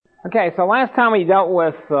Okay, so last time we dealt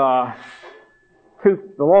with the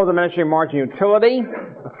law of diminishing marginal utility,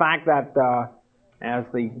 the fact that as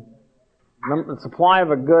the supply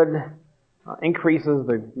of a good increases,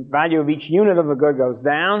 the value of each unit of the good goes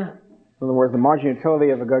down. In other words, the marginal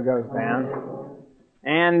utility of the good goes down.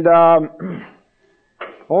 And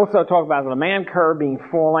also talk about the demand curve being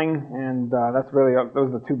falling, and that's really,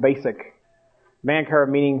 those are the two basic. Demand curve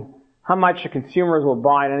meaning how much the consumers will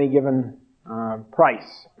buy at any given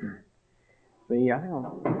price. I think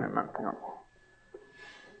I'll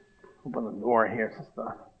open the door here.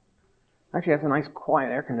 Actually, that's a nice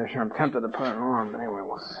quiet air conditioner. I'm tempted to put it on, but anyway,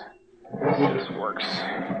 let's see if this works.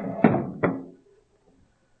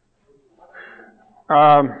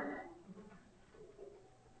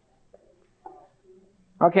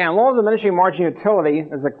 Okay, on law of diminishing marginal utility,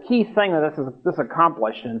 there's a key thing that this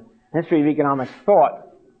accomplished in history of economic thought.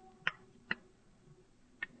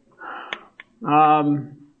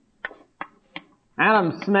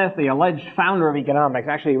 Adam Smith, the alleged founder of economics,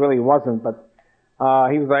 actually he really wasn't, but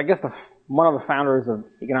he was, I guess, one of the founders of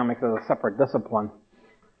economics as a separate discipline.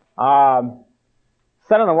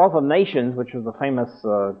 Said in The Wealth of Nations, which was the famous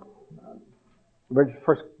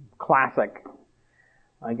first classic,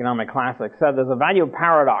 economic classic, said there's a value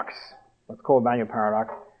paradox, what's called value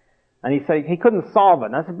paradox, and he said he couldn't solve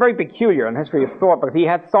it. And that's very peculiar in history of thought, because he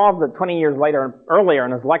had solved it 20 years earlier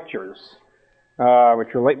in his lectures,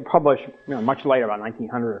 which were published much later, about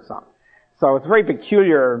 1900 or something. So it's very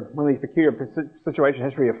peculiar, one of these peculiar situations in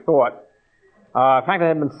history of thought. In fact, it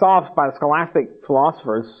had been solved by the scholastic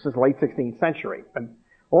philosophers since the late 16th century. But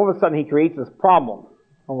all of a sudden he creates this problem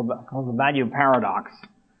called the value paradox.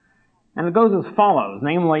 And it goes as follows,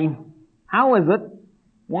 namely, how is it,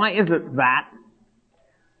 why is it that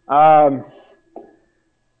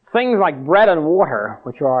things like bread and water,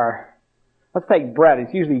 which are, let's take bread,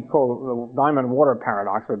 it's usually called the diamond water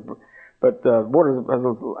paradox, but water has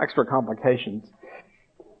extra complications.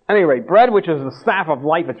 At any rate, bread, which is the staff of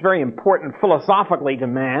life, it's very important philosophically to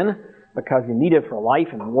man, because you need it for life,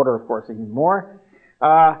 and water, of course, even more.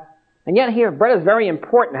 And yet here, bread is very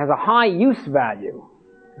important, has a high use value.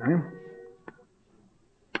 Okay.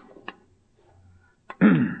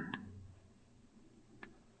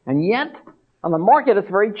 And yet, on the market, it's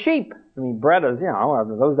very cheap. I mean, bread is,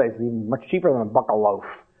 in those days, even much cheaper than a buck a loaf.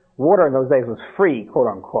 Water in those days was free, quote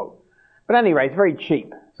unquote. But anyway, it's very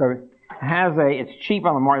cheap. So it's cheap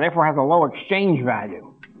on the market, therefore has a low exchange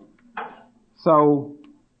value. So,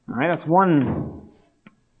 alright, that's one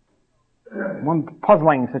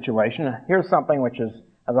puzzling situation. Here's something which has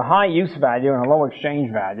a high use value and a low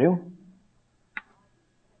exchange value.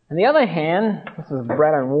 On the other hand, this is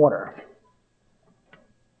bread and water.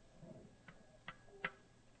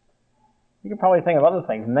 You can probably think of other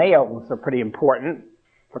things. Nails are pretty important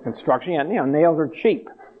for construction. Nails are cheap.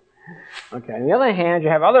 Okay. On the other hand, you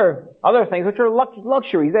have other things which are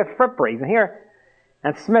luxuries. They're fripperies.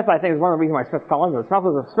 And Smith, I think, is one of the reasons why Smith fell into it. Smith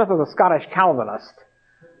was a Scottish Calvinist.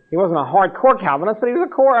 He wasn't a hardcore Calvinist, but he was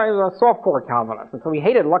a softcore Calvinist. And so he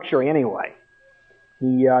hated luxury anyway.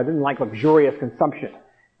 He didn't like luxurious consumption.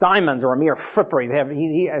 Diamonds are a mere frippery. They have,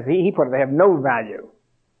 as he put it, they have no value.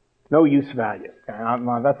 No use value. Okay?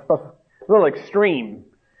 That's a little extreme.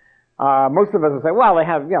 Most of us would say, well, they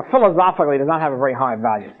have, philosophically, does not have a very high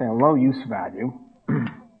value. Say a low use value.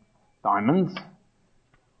 Diamonds.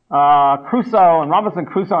 Crusoe and Robinson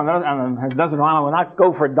Crusoe and his desert island would not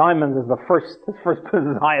go for diamonds as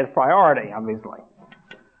his highest priority, obviously.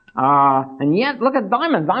 And yet, look at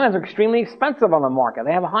diamonds. Diamonds are extremely expensive on the market.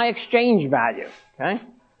 They have a high exchange value. Okay?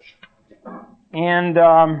 And,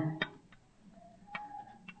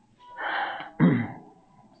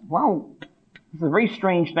 well, this is a very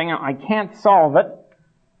strange thing. I can't solve it.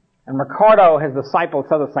 And Ricardo, his disciple,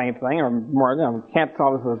 said the same thing. Or more, we can't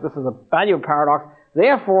solve this. This is a value paradox.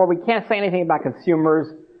 Therefore, we can't say anything about consumers,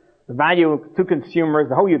 the value to consumers,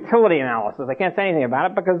 the whole utility analysis. They can't say anything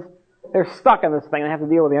about it because they're stuck in this thing. They have to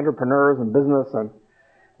deal with the entrepreneurs and business and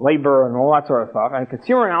labor and all that sort of stuff. And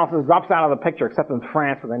consumer analysis drops out of the picture, except in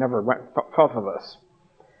France, where they never fell for this.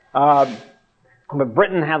 But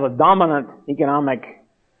Britain had a dominant economic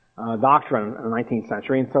doctrine in the 19th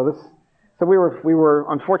century, and so we were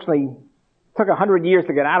unfortunately took 100 years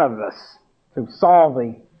to get out of this, to solve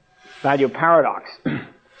the value paradox.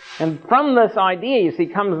 And from this idea, you see,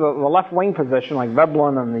 comes the left-wing position, like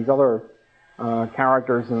Veblen and these other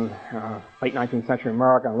characters in late 19th century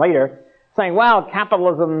America and later, saying, well,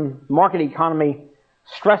 capitalism, market economy,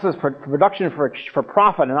 stresses production for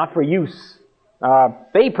profit and not for use.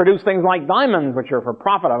 They produce things like diamonds, which are for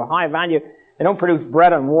profit, of a high value. They don't produce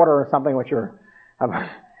bread and water or something which have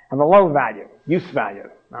a low value, use value.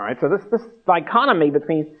 All right, so this dichotomy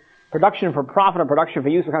between production for profit and production for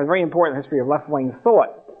use becomes very important in the history of left-wing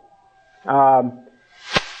thought. By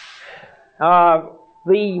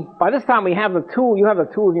this time you have the tools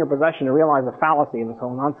in your possession to realize the fallacy of this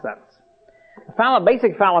whole nonsense. The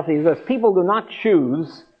basic fallacy is this: people do not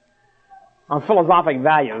choose on philosophic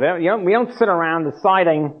value. We don't sit around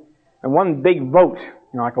deciding in one big vote,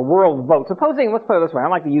 like a world vote. Supposing, let's put it this way, I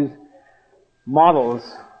like to use models,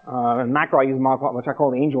 in macro I use a model which I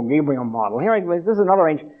call the Angel Gabriel model. This is another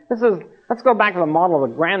angel. Let's go back to the model of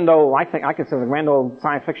the grand old, I consider the grand old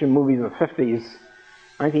science fiction movies of the 50s,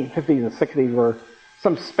 1950s and 60s, where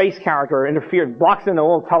some space character blocks into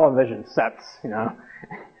all television sets,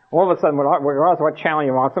 All of a sudden, regardless of what channel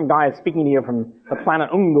you're on, some guy is speaking to you from the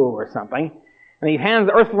planet Ungu or something, and he hands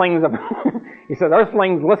Earthlings he says,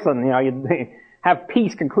 Earthlings, listen, you have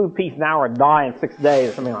peace, conclude peace now or die in 6 days,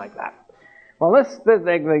 or something like that. Well,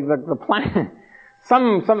 the planet,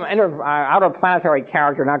 some outer planetary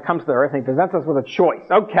character now comes to Earth and he presents us with a choice.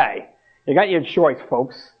 Okay, you got your choice,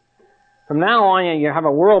 folks. From now on, you have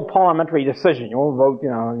a world parliamentary decision. You won't vote,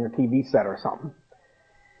 on your TV set or something.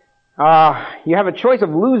 You have a choice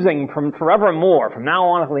of losing from forevermore, from now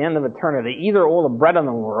on until the end of eternity, either all the bread in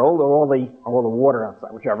the world or all the water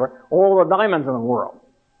outside, whichever, or all the diamonds in the world.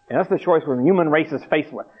 And that's the choice the human race is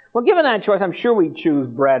faced with. Well, given that choice, I'm sure we'd choose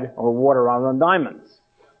bread or water rather than diamonds.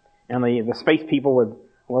 And the space people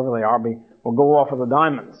whoever they are, will go off with the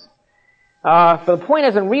diamonds. But the point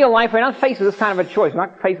is, in real life, we're not faced with this kind of a choice. We're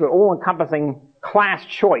not faced with all-encompassing class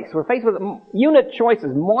choice. We're faced with unit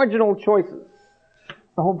choices, marginal choices.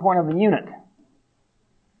 The whole point of the unit.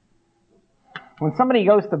 When somebody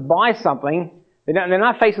goes to buy something, they're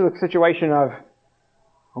not faced with a situation of,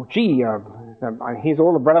 here's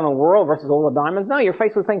all the bread in the world versus all the diamonds. No, you're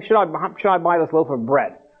faced with things, should I buy this loaf of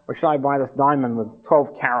bread? Or should I buy this diamond with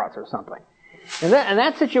 12 carats or something? In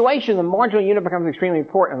that situation, the marginal unit becomes extremely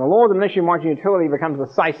important. The law of diminishing marginal utility becomes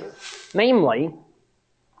decisive. Namely,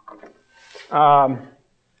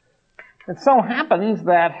 it so happens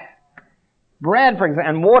that bread, for example,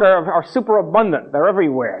 and water are superabundant. They're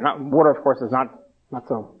everywhere. Water, of course, is not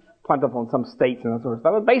so plentiful in some states and that sort of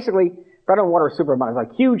stuff. But basically, bread and water are superabundant.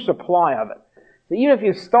 There's a huge supply of it. So even if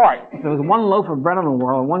there was one loaf of bread in the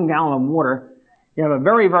world and 1 gallon of water, you have a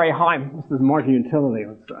very, very high, this is marginal utility,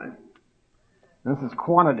 let's say. And this is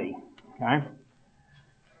quantity, okay?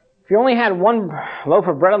 If you only had 1 loaf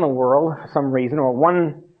of bread in the world for some reason, or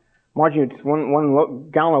one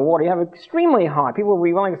gallon of water, you have extremely high. People will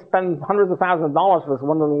be willing to spend hundreds of thousands of dollars for this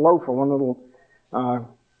one little loaf or one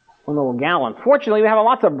little gallon. Fortunately, we have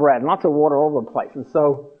lots of bread and lots of water all over the place. And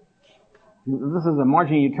so, this is a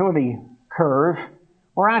marginal utility curve.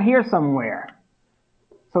 We're out here somewhere.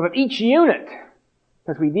 So that each unit,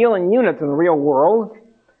 as we deal in units in the real world,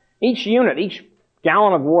 each unit, each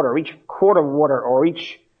gallon of water, each quart of water, or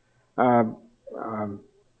each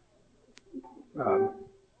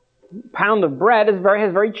pound of bread is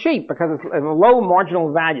very cheap because it's a low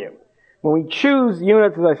marginal value. When we choose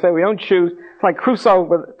units, as I say, we don't choose. It's like Crusoe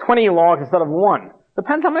with 20 logs instead of 1.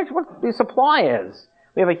 Depends what the supply is.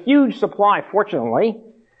 We have a huge supply, fortunately,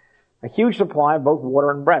 a huge supply of both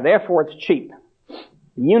water and bread. Therefore, it's cheap. The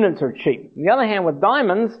units are cheap. On the other hand, with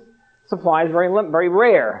diamonds, supply is very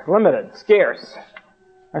rare, limited, scarce.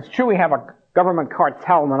 That's true. We have a government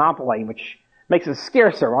cartel monopoly, which makes it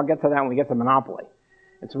scarcer. I'll get to that when we get to monopoly.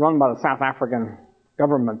 It's run by the South African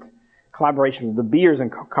government, collaboration with De Beers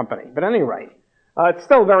and Company. But at any rate, it's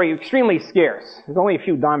still extremely scarce. There's only a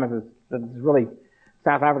few diamonds that's really,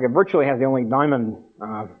 South Africa virtually has the only diamond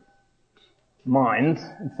mines.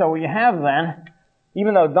 And so what you have then,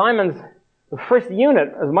 even though diamonds, the first unit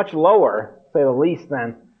is much lower, say the least,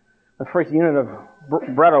 than the first unit of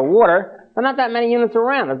bread or water, there are not that many units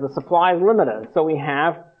around as the supply is limited. So we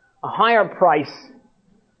have a higher price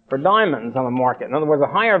for diamonds on the market. In other words,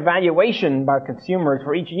 a higher valuation by consumers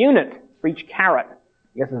for each unit, for each carat.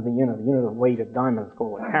 I guess it's the unit of weight of diamonds is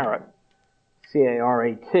called a carat.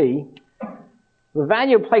 C-A-R-A-T. The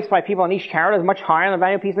value placed by people on each carat is much higher than the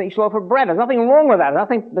value placed on each loaf of bread. There's nothing wrong with that.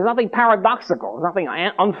 There's nothing paradoxical. There's nothing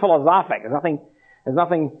unphilosophic. There's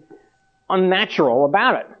nothing unnatural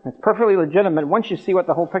about it. It's perfectly legitimate once you see what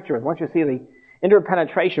the whole picture is, once you see the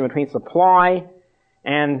interpenetration between supply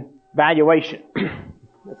and valuation.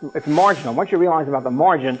 It's marginal. Once you realize about the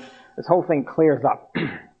margin, this whole thing clears up.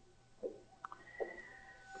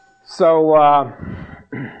 So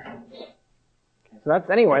that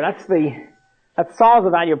solves the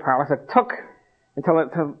value of power. So it took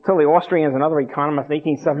until the Austrians and other economists in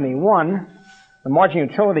 1871, the marginal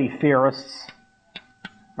utility theorists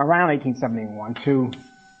around 1871, to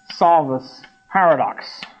solve this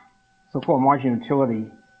paradox, so-called marginal utility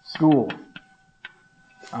school.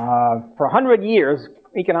 For 100 years,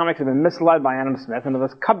 economics have been misled by Adam Smith into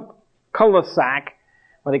this cul-de-sac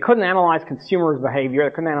where they couldn't analyze consumers' behavior,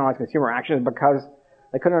 they couldn't analyze consumer actions because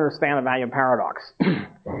they couldn't understand the value paradox. And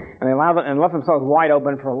they allowed it and left themselves wide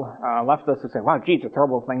open for leftists to say, wow, gee, it's a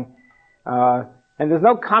terrible thing. And there's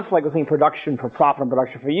no conflict between production for profit and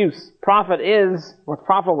production for use. What's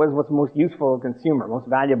profitable is what's most useful to the consumer, most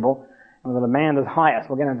valuable, and the demand is highest.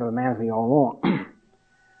 We'll get into the demand as we go along.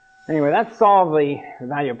 Anyway, that solved the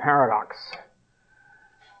value paradox.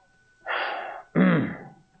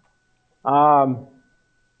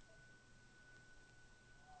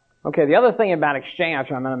 Okay, the other thing about exchange,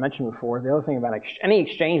 which I mentioned before, the other thing about any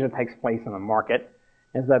exchange that takes place in the market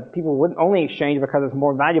is that people wouldn't only exchange because it's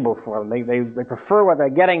more valuable for them. They prefer what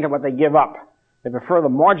they're getting to what they give up. They prefer the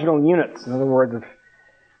marginal units. In other words, if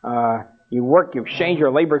you exchange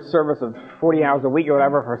your labor service of 40 hours a week or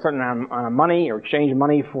whatever for a certain amount of money, or exchange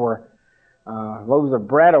money for loaves of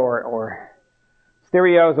bread or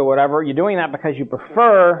stereos or whatever, you're doing that because you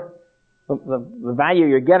prefer the value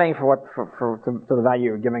you're getting to the value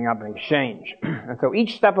you're giving up in exchange. And so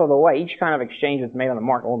each step of the way, each kind of exchange that's made on the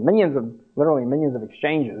market, literally millions of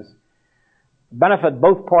exchanges, benefit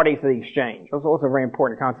both parties to the exchange. That's also a very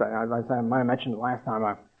important concept. As I said, I might have mentioned it last time.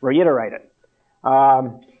 I reiterate it.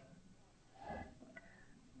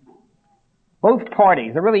 Both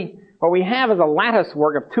parties are really, what we have is a lattice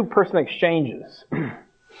work of two-person exchanges. In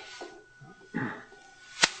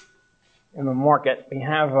the market, we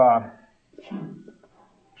have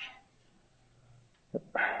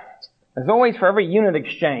there's always, for every unit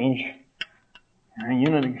exchange,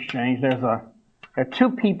 there are two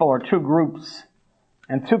people or two groups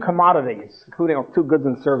and two commodities, including two goods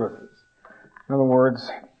and services. In other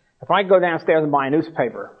words, if I go downstairs and buy a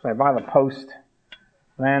newspaper, say I buy the Post,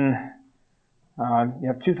 then you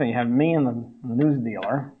have two things. You have me and the news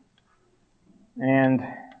dealer, and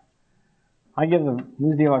I give the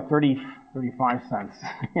news dealer 35 cents.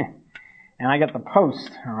 And I get the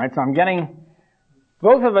Post, all right? So I'm getting,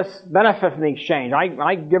 both of us benefit from the exchange.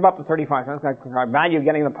 I give up the 35 cents. I value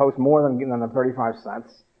getting the Post more than the 35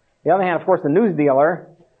 cents. The other hand, of course, the news dealer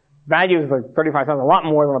values the 35 cents a lot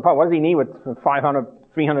more than the Post. What does he need with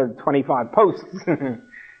 325 Posts?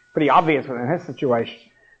 Pretty obvious in his situation.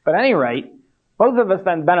 But at any rate, both of us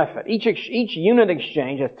then benefit. Each unit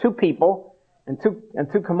exchange has two people and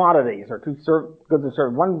two commodities, or two goods or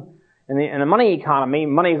services. One, in a money economy,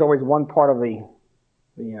 money is always one part of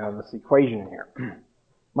this equation here.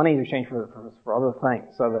 Money is exchanged for other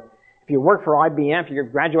things. So that if you work for IBM, if you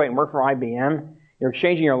graduate and work for IBM, you're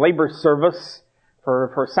exchanging your labor service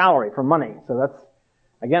for salary, for money. So that's,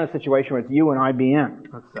 again, a situation with you and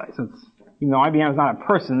IBM, let's say. So even though IBM is not a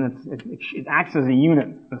person, it acts as a unit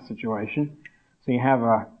in this situation. So you have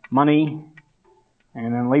money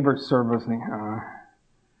and then labor service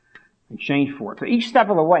exchange for it. So each step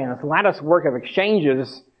of the way in this lattice work of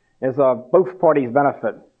exchanges is both parties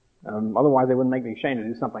benefit. Otherwise they wouldn't make the exchange to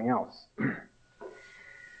do something else.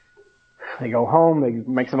 They go home, they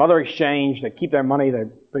make some other exchange, they keep their money,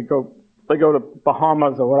 they go to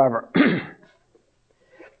Bahamas or whatever.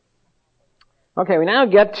 Okay, we now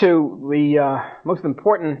get to the most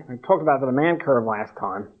important, we talked about the demand curve last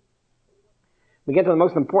time. We get to the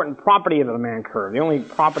most important property of the demand curve, the only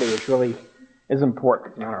property which really is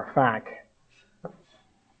important, as a matter of fact.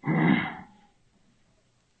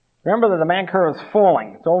 Remember, the demand curve is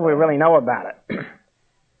falling. That's all we really know about it.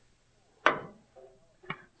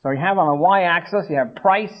 So you have on the y-axis, you have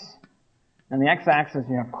price, and the x-axis,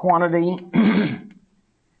 you have quantity. And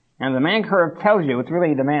the demand curve tells you, it's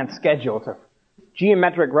really a demand schedule. It's a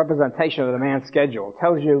geometric representation of the demand schedule. It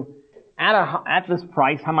tells you, at this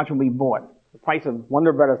price, how much will be bought. The price of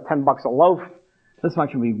Wonder Bread is $10 a loaf. This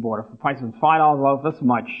much will be bought. If the price is $5 a loaf, this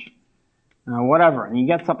much. Whatever. And you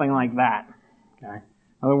get something like that. Okay.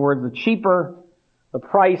 In other words, the cheaper the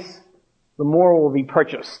price, the more will be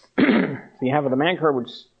purchased. So you have a demand curve which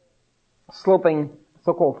is sloping,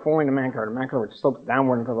 so-called falling demand curve which slopes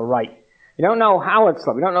downward and to the right. You don't know how it's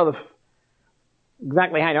sloping. You don't know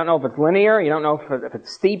exactly how. You don't know if it's linear. You don't know if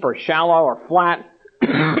it's steep or shallow or flat.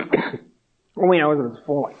 All we know is that it's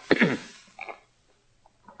falling.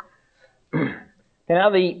 Now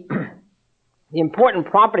the important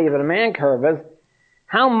property of the demand curve is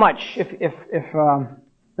how much, if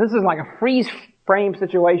this is like a freeze frame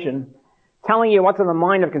situation telling you what's in the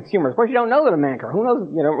mind of consumers. Of course, you don't know the demand curve. Who knows?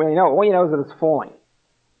 You don't really know. All you know is that it's falling.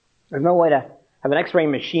 There's no way to have an X-ray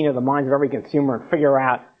machine of the minds of every consumer and figure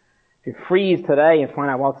out, if you freeze today and find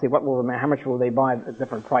out, well, let's see, how much will they buy at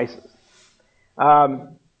different prices.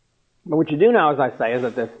 But what you do know, as I say, is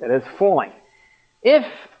that it is falling. So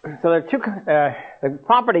there are two, the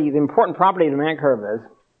important property of the demand curve is,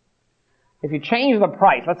 if you change the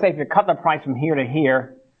price, let's say if you cut the price from here to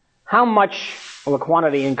here, how much will the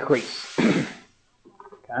quantity increase? Okay?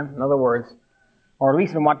 In other words, or at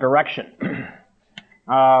least in what direction?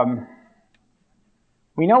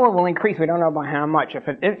 We know it will increase, we don't know by how much. If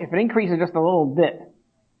it increases just a little bit,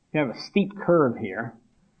 you have a steep curve here.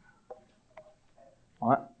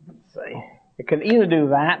 Well, let's see. It can either do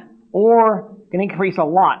that, or it can increase a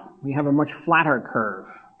lot. We have a much flatter curve,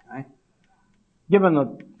 okay? Given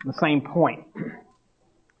the same point.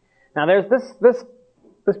 Now there's this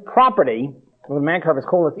property of the demand curve is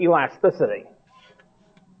called its elasticity.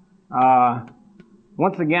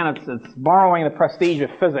 Once again, it's borrowing the prestige of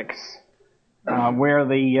physics, where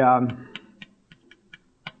the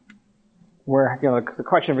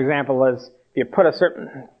question, for example, is if you put a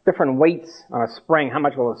certain different weights on a spring, how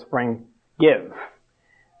much will the spring give?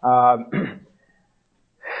 Now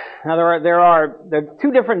there are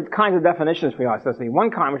two different kinds of definitions for elasticity.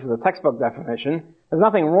 One kind, which is a textbook definition, there's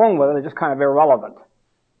nothing wrong with it; it's just kind of irrelevant.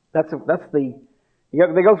 They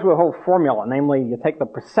go through a whole formula, namely, you take the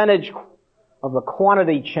percentage of the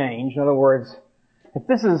quantity change. In other words, if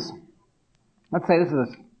this is, let's say this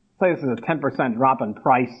is a 10% drop in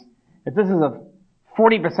price. If this is a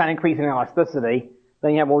 40% increase in elasticity,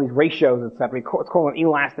 then you have all these ratios, etc. It's called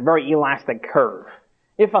a very elastic curve.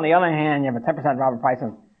 If, on the other hand, you have a 10% drop in price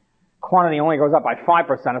and quantity only goes up by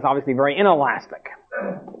 5%, it's obviously very inelastic.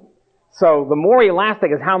 So the more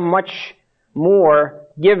elastic is how much more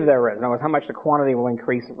give there is. In other words, how much the quantity will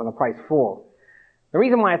increase when the price falls. The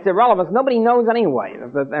reason why it's irrelevant is nobody knows anyway.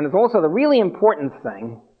 And it's also the really important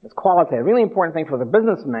thing, it's qualitative, the really important thing for the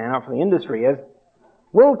businessman or for the industry is,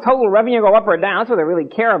 will total revenue go up or down? That's what they really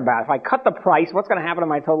care about. If I cut the price, what's going to happen to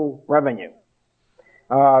my total revenue?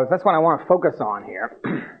 That's what I want to focus on here.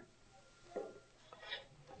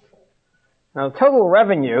 Now, total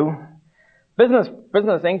revenue, business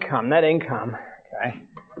income, net income, okay,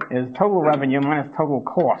 is total revenue minus total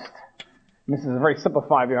cost. And this is a very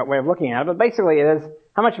simplified way of looking at it, but basically it is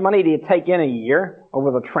how much money do you take in a year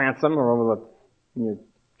over the transom or over the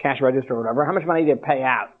cash register or whatever, how much money do you pay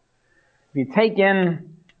out? If you take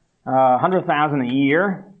in $100,000 a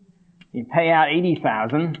year, you pay out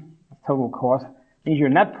 $80,000, total cost, means your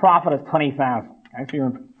net profit is $20,000. Okay, so you're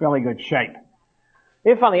in fairly good shape.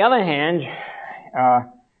 If, on the other hand,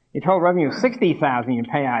 your total revenue is $60,000, you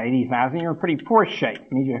pay out $80,000, you're in pretty poor shape.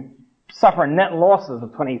 It means you suffer net losses of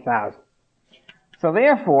 $20,000. So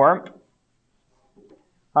therefore,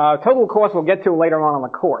 total cost we'll get to later on in the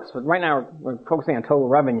course, but right now we're focusing on total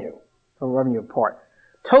revenue part.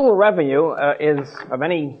 Total revenue is of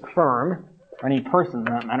any firm, or any person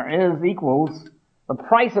for that matter, equals the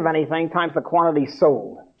price of anything times the quantity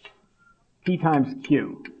sold. P times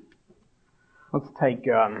Q. Let's take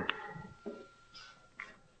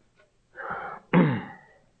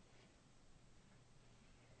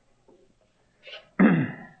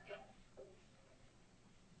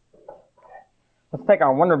let's take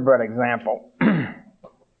our Wonder Bread example. Okay.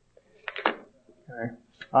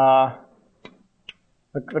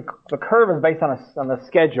 The curve is based on the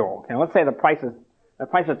schedule. Okay, let's say the price is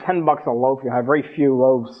 $10 a loaf. You have very few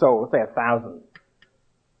loaves sold. Let's say 1,000.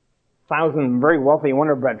 1,000 very wealthy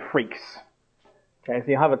Wonder Bread freaks. Okay,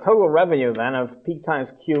 so you have a total revenue then of P times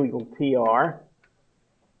Q equals TR.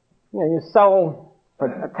 You sell for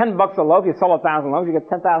 $10 a loaf. You sell 1,000 loaves. You get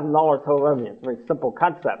 $10,000 total revenue. It's a very simple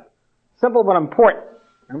concept. Simple but important.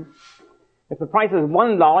 If the price is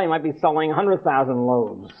 $1, you might be selling 100,000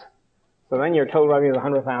 loaves. So then your total revenue is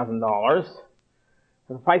 $100,000. If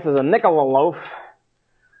the price is a nickel a loaf,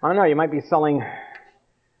 I don't know, you might be selling,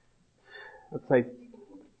 let's say,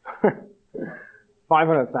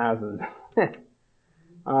 500,000.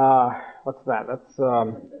 What's that? That's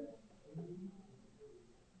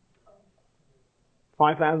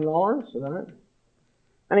 $5,000. Is that it?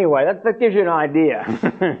 Anyway, that gives you an idea.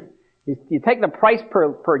 You take the price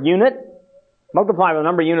per unit, multiply the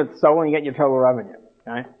number of units sold, and you get your total revenue.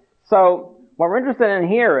 Okay. So what we're interested in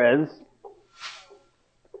here is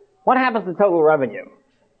what happens to total revenue.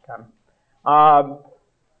 Okay.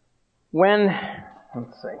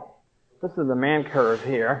 Let's see, this is the demand curve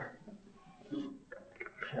here.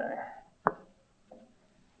 Okay.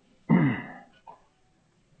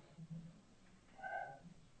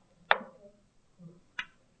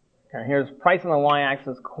 Okay, here's price on the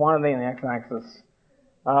y-axis, quantity on the x-axis.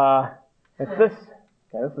 If this is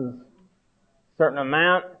a certain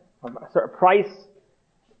amount, a certain price.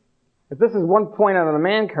 If this is one point on the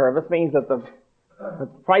demand curve, this means that the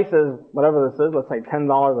price is, whatever this is, let's say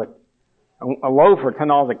 $10 a loaf or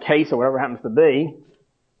 $10 a case or whatever it happens to be,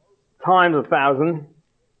 times 1,000.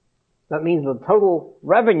 That means the total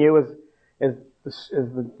revenue is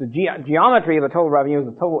geometry of the total revenue is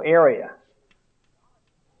the total area.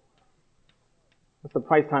 That's the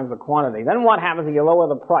price times the quantity. Then what happens if you lower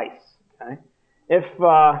the price? Okay? If, in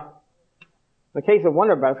the case of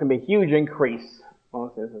Wonder Bread, it's going to be a huge increase.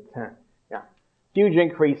 Well, this is a 10. Yeah. Huge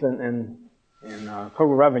increase in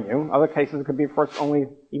total revenue. Other cases, it could be, of course, only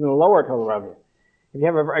even lower total revenue. If you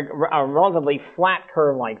have a relatively flat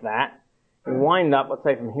curve like that, you wind up, let's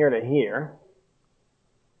say, from here to here,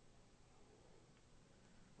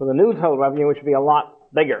 with a new total revenue, which would be a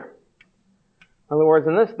lot bigger. In other words,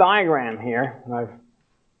 in this diagram here,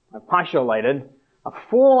 I've postulated, a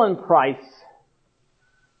fall in price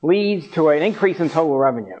leads to an increase in total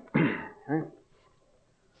revenue. Okay?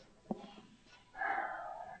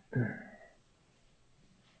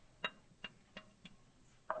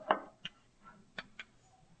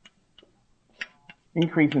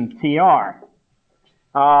 Increase in TR.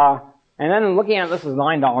 And then looking at this is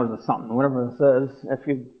 $9 or something, whatever this is. If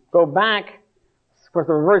you go back, of course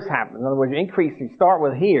the reverse happens. In other words, you start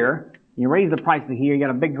with here, you raise the price to here, you get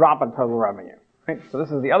a big drop in total revenue. Right? So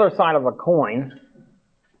this is the other side of the coin,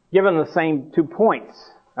 given the same 2 points.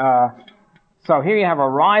 So here you have a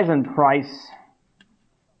rise in price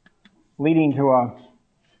leading to a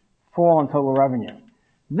fall in total revenue.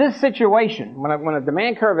 This situation, when a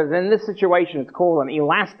demand curve is in this situation, it's called an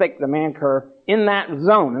elastic demand curve in that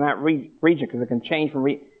zone, in that region, because it can change from,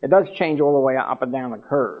 it does change all the way up and down the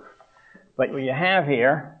curve. But what you have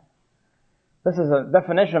here, this is a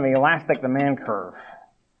definition of an elastic demand curve.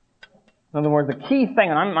 In other words, the key thing,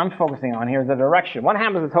 and I'm focusing on here, is the direction. What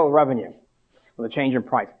happens to total revenue with a change in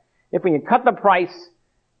price? If when you cut the price,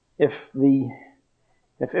 if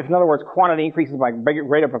in other words, quantity increases by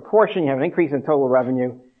greater proportion, you have an increase in total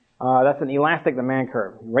revenue. That's an elastic demand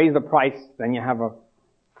curve. You raise the price, then you have a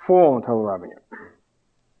fall in total revenue.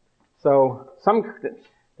 So some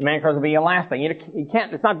demand curves will be elastic. You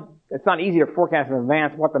can't. It's not easy to forecast in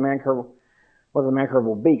advance what the demand curve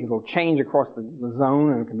will be, because it will change across the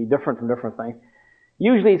zone and it can be different from different things.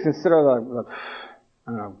 Usually, it's considered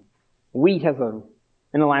wheat has an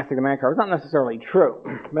inelastic demand curve. It's not necessarily true,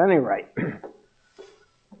 but at any rate.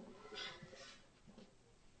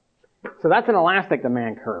 So that's an elastic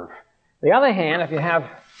demand curve. On the other hand, if you have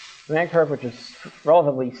a demand curve which is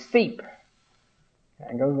relatively steep,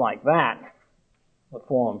 and goes like that, with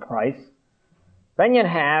fall in price, then you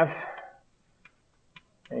have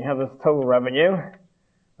this total revenue.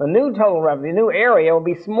 The new total revenue, the new area will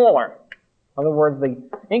be smaller. In other words, the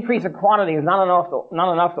increase in quantity is not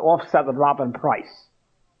enough to offset the drop in price.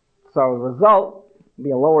 So the result will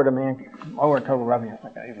be a lower total revenue. It's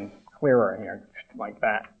like even clearer here, like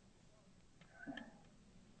that.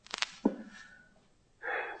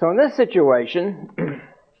 So in this situation,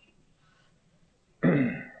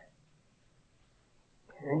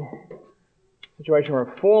 where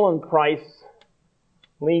a fall in price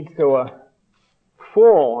leads to a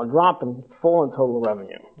drop in fall in total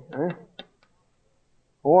revenue. Okay?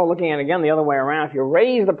 Or looking at it again the other way around, if you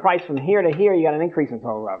raise the price from here to here, you got an increase in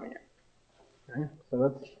total revenue. Okay? So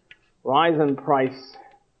that's rise in price.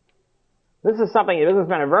 This is something the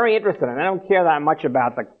businessmen are very interested in. They don't care that much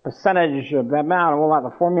about the percentage of the amount and all that,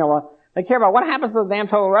 the formula. They care about what happens to the damn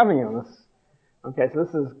total revenue. Okay, so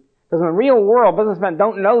this is, because in the real world, businessmen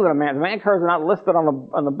don't know the demand curves are not listed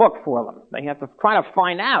on the book for them. They have to try to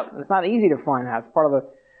find out. It's not easy to find out. It's part of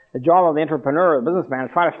the job of the entrepreneur, the businessman,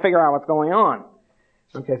 to try to figure out what's going on.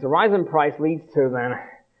 Okay, so rise in price leads to then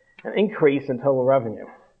an increase in total revenue.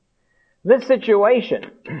 This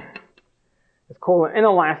situation is called an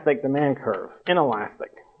inelastic demand curve.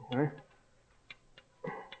 Inelastic. Okay?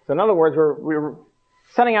 So in other words, we're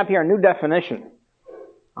setting up here a new definition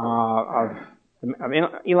of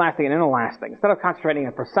elastic and inelastic. Instead of concentrating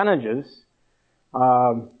on percentages, what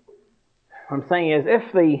I'm saying is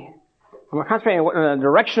I'm concentrating on the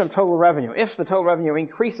direction of total revenue. If the total revenue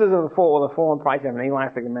increases with a fall in price, you have an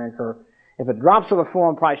elastic demand curve. If it drops with a fall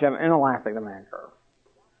in price, you have an inelastic demand curve.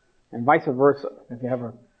 And vice versa.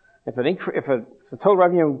 If the total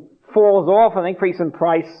revenue falls off an increase in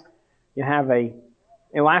price, you have a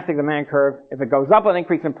elastic demand curve. If it goes up an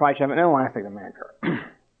increase in price, you have an inelastic demand curve.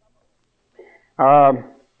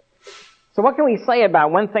 So what can we say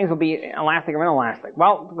about when things will be elastic or inelastic?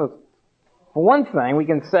 Well, for one thing, we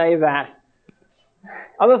can say that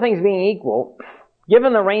other things being equal,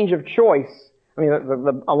 given the range of choice,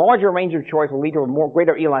 a larger range of choice will lead to a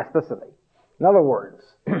greater elasticity. In other words,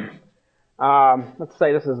 let's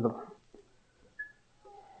say this is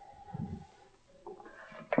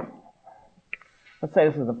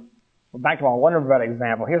back to our Wonder Bread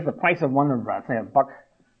example. Here's the price of Wonder Bread. Say this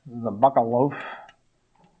is $1 a loaf.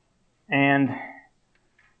 And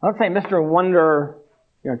let's say Mr. Wonder,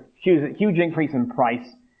 huge increase in price.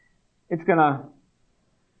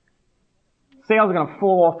 Sales are going to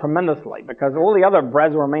fall off tremendously because all the other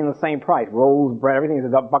breads will remain the same price. Rolls, bread, everything is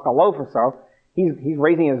 $1 a loaf or so. He's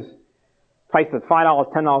raising his price to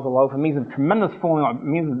 $5, $10 a loaf. It means a tremendous falling off. It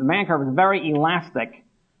means the demand curve is very elastic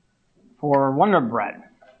for Wonder Bread.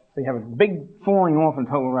 So you have a big falling off in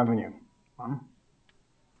total revenue.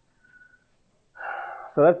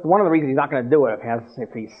 So that's one of the reasons he's not going to do it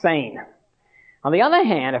if he's sane. On the other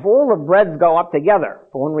hand, if all the breads go up together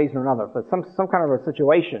for one reason or another, for some kind of a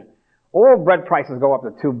situation, all bread prices go up to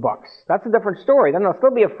 $2. That's a different story. Then there'll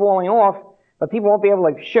still be a falling off, but people won't be able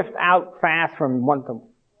to shift out fast from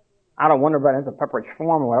out of Wonder Bread into Pepperidge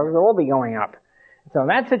Farm or whatever. They'll all be going up. So in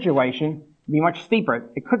that situation, it'd be much steeper.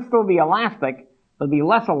 It could still be elastic, but it'd be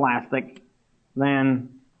less elastic than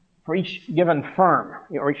for each given firm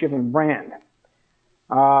or each given brand.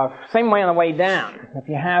 Same way on the way down. If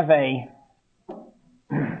you have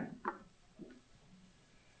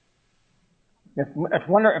if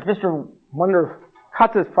Mr. Wonder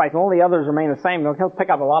cuts his price and all the others remain the same, he'll pick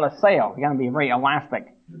up a lot of sales. It's going to be a very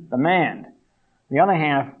elastic demand. On the other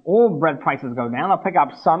hand, if all bread prices go down, they'll pick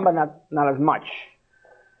up some, but not as much.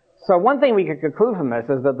 So one thing we can conclude from this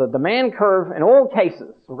is that the demand curve in all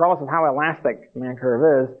cases, regardless of how elastic the demand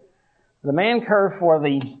curve is, the demand curve for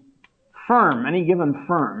the firm, any given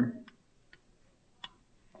firm,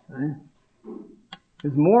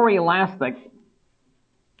 is more elastic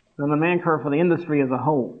than the demand curve for the industry as a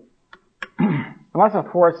whole. Unless, of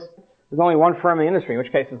course, there's only one firm in the industry, in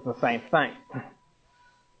which case it's the same thing.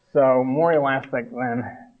 So more elastic than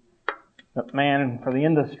the demand for the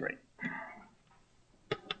industry.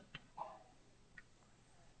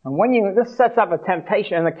 And this sets up a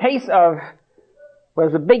temptation. In the case of,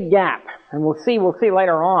 there's a big gap, and we'll see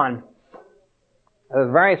later on,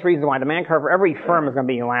 there's various reasons why demand curve for every firm is going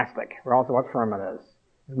to be elastic, regardless of what firm it is.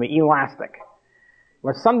 It's going to be elastic.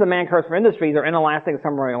 Where some demand curves for industries are inelastic and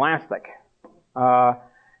some are elastic.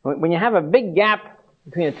 When you have a big gap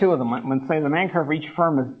between the two of them, when say the demand curve for each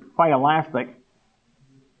firm is quite elastic, and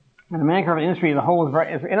the demand curve for the industry as a whole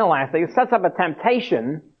is inelastic, it sets up a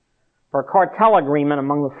temptation for a cartel agreement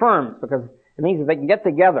among the firms, because it means that they can get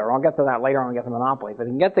together. I'll get to that later on when we get to monopoly. If they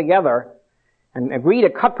can get together and agree to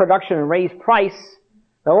cut production and raise price,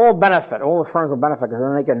 they'll all benefit. All the firms will benefit, because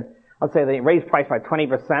then they can, let's say they raise price by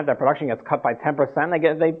 20%, their production gets cut by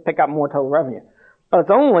 10%, they pick up more total revenue. But it's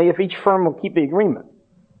only if each firm will keep the agreement.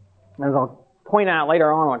 As I'll point out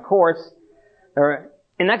later on in the course, there are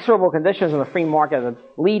inexorable conditions in the free market that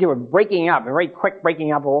lead to a very quick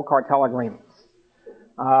breaking up of all cartel agreements.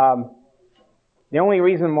 The only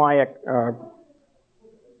reason why a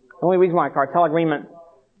cartel agreement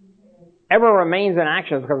ever remains in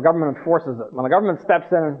action is because the government enforces it. When the government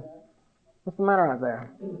steps in, what's the matter out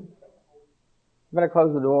there? You better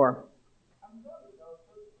close the door.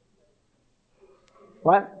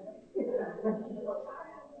 What?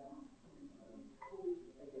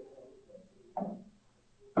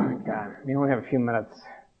 Oh, God, we only have a few minutes.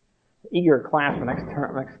 Eager class for next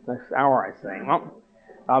hour, I say. Well,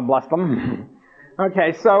 God bless them.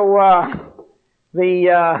 Okay, so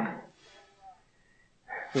where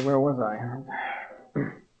was I?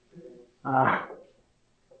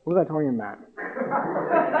 What was I talking about?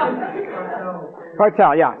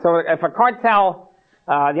 Cartel, yeah. So if a cartel,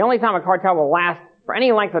 the only time a cartel will last for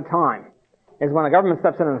any length of time is when the government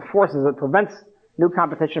steps in and enforces it, prevents new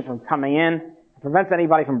competition from coming in, prevents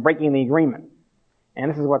anybody from breaking the agreement. And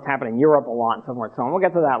this is what's happening in Europe a lot and so forth. So we'll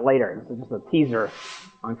get to that later. This is just a teaser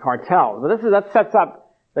on cartels. But that sets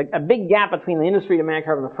up a big gap between the industry demand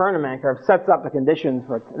curve and the firm demand curve, sets up the conditions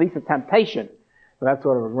for at least a temptation for that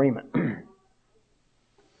sort of agreement.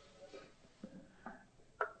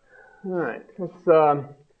 All right.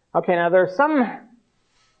 Okay, now there's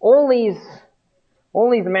all these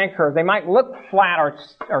demand curves, they might look flat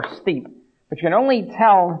or steep, but you can only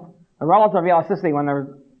tell the relative elasticity when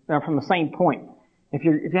they're from the same point. If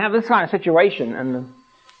you have this kind of situation and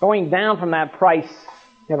going down from that price,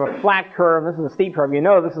 you have a flat curve, this is a steep curve, you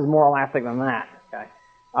know this is more elastic than that. Okay.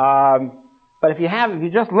 But if you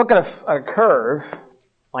just look at a curve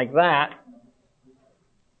like that,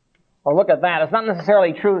 or look at that, it's not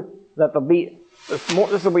necessarily true that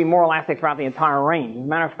this will be more elastic throughout the entire range. As a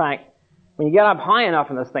matter of fact, when you get up high enough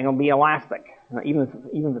in this thing, it'll be elastic, even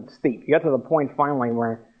if it's steep. You get to the point finally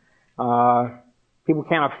where people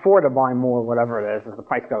can't afford to buy more, whatever it is, as the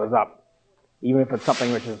price goes up, even if it's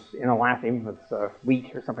something which is inelastic, even if it's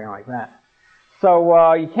wheat or something like that.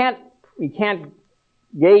 So you can't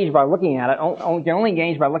gauge by looking at it. You can only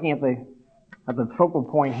gauge by looking at the focal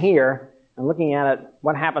point here, and looking at it,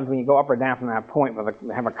 what happens when you go up or down from that point, where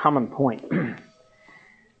they have a common point.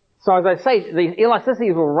 So as I say, the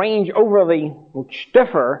elasticities will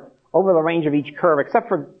differ over the range of each curve, except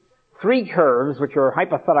for three curves, which are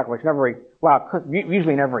hypothetical, which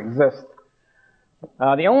usually never exist.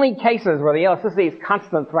 The only cases where the elasticity is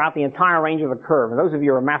constant throughout the entire range of the curve, and those of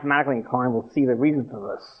you who are mathematically inclined will see the reason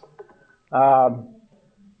for this.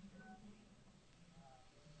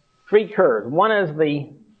 Three curves. One is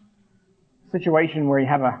the situation where you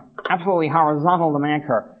have an absolutely horizontal demand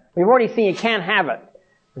curve. We've already seen you can't have it.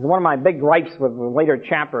 This is one of my big gripes with the later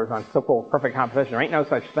chapters on so-called perfect competition. There ain't no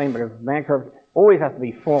such thing because the demand curve always has to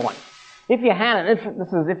be falling. If you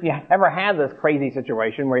ever had this crazy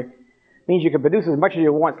situation where it means you could produce as much as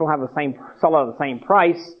you want, sell at the same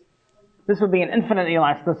price, this would be an infinite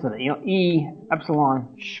elasticity. E,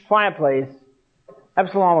 epsilon, fireplace,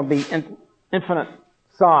 epsilon would be infinite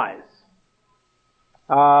size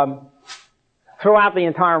throughout the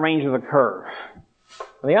entire range of the curve.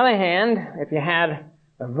 On the other hand, if you had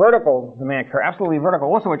a vertical demand curve, absolutely vertical,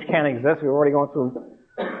 also which can't exist, we've already gone through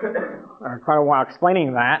quite a while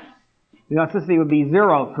explaining that, the elasticity would be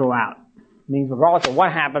zero throughout. It means regardless of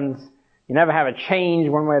what happens, you never have a change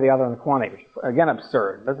one way or the other in the quantity, which is, again,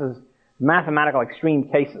 absurd. This is mathematical extreme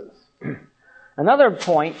cases. Another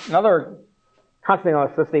constant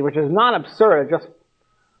elasticity, which is not absurd,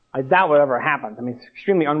 I doubt what ever happens. I mean, it's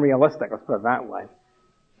extremely unrealistic, let's put it that way.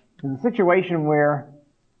 In a situation where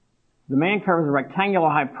the demand curve is a rectangular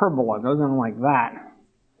hyperbola, it goes in like that,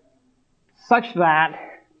 such that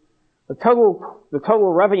the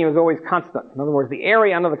total revenue is always constant. In other words, the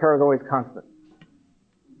area under the curve is always constant.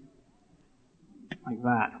 Like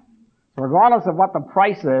that. So regardless of what the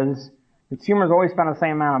price is, consumers always spend the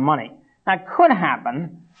same amount of money. That could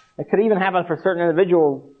happen. It could even happen for certain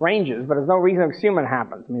individual ranges, but there's no reason to assume it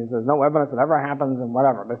happens. I mean, there's no evidence it ever happens and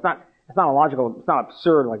whatever. But it's not illogical, it's not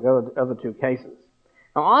absurd like the other two cases.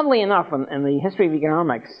 Now, oddly enough, in the history of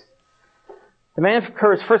economics, demand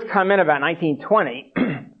curves first come in about 1920.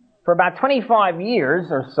 For about 25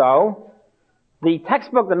 years or so, the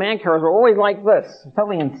textbook demand curves were always like this. It's a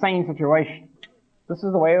totally insane situation. This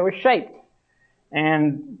is the way it was shaped.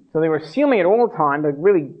 And so they were assuming it all the time, but it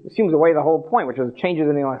really assumes away the whole point, which is changes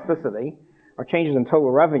in elasticity, or changes in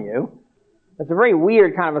total revenue. It's a very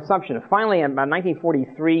weird kind of assumption. Finally, in about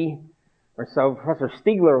 1943 or so, Professor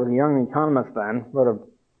Stiegler was a young economist then, wrote a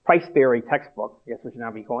price theory textbook, I guess which would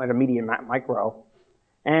now be called Intermediate Micro.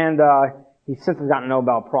 And he since has gotten a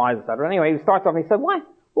Nobel Prize, etc. Anyway, he starts off and he said,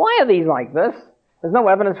 why are these like this? There's no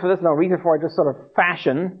evidence for this, no reason for it, just sort of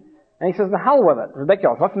fashion. And he says, the hell with it. It's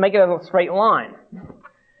ridiculous. Let's make it a straight line.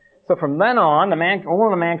 So from then on, all of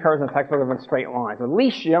the demand curves in the textbook have been straight lines. At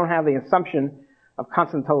least you don't have the assumption of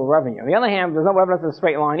constant total revenue. On the other hand, there's no evidence of a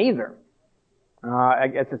straight line either.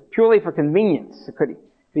 It's purely for convenience. It could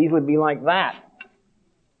easily be like that.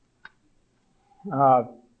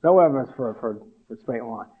 No evidence for a straight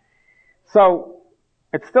line. So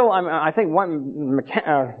it's still, I think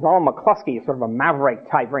Donald McCluskey is sort of a maverick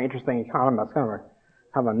type, very interesting economist, kind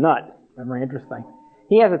of a nut, very interesting.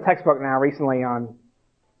 He has a textbook now recently on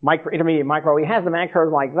intermediate micro. He has demand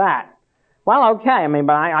curves like that. Well, okay,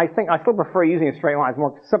 but I think I still prefer using a straight line. It's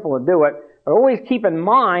more simple to do it. But always keep in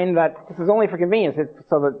mind that this is only for convenience.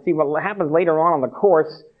 So that, see, what happens later on in the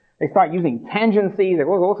course, they start using tangencies. There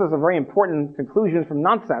goes all sorts of very important conclusions from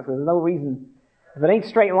nonsense. There's no reason. If it ain't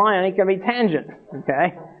straight line, it ain't going to be tangent.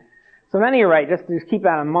 Okay? So at any rate, just keep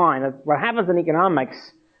that in mind. That what happens in economics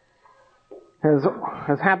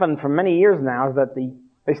has happened for many years now is that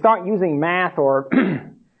they start using math or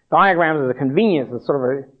diagrams as a convenience, as sort of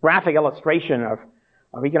a graphic illustration of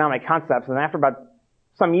economic concepts. And after about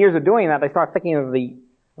some years of doing that, they start thinking of the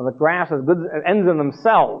graphs as good ends in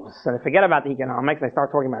themselves. And they forget about the economics. They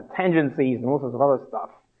start talking about tangencies and all sorts of other stuff.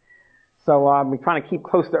 So we're trying to keep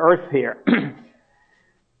close to earth here.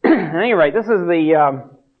 At any rate, this is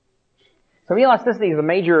so elasticity is a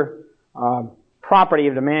major property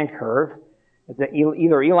of demand curve. It's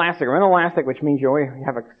either elastic or inelastic, which means you always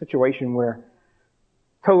have a situation where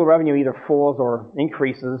total revenue either falls or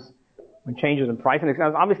increases when changes in price. And it's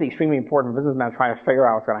obviously extremely important for businessmen to try to figure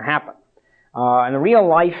out what's going to happen. In real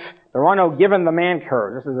life, there are no given demand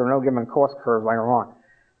curves. There are no given cost curves later on.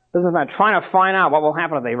 Businessmen are trying to find out what will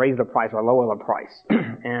happen if they raise the price or lower the price.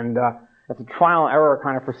 And it's a trial and error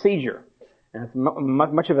kind of procedure. And it's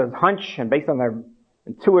much of it is hunch and based on their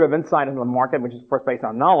intuitive insight into the market, which is of course based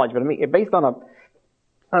on knowledge, but it's based on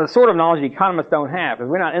a sort of knowledge the economists don't have, because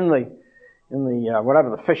we're not in the whatever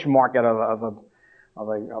the fish market of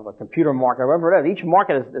the computer market, whatever it is. Each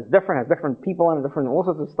market is different, has different people and different all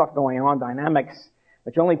sorts of stuff going on, dynamics,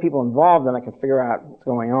 which only people involved in it can figure out what's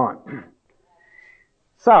going on.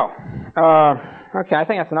 So, okay, I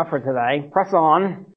think that's enough for today. Press on.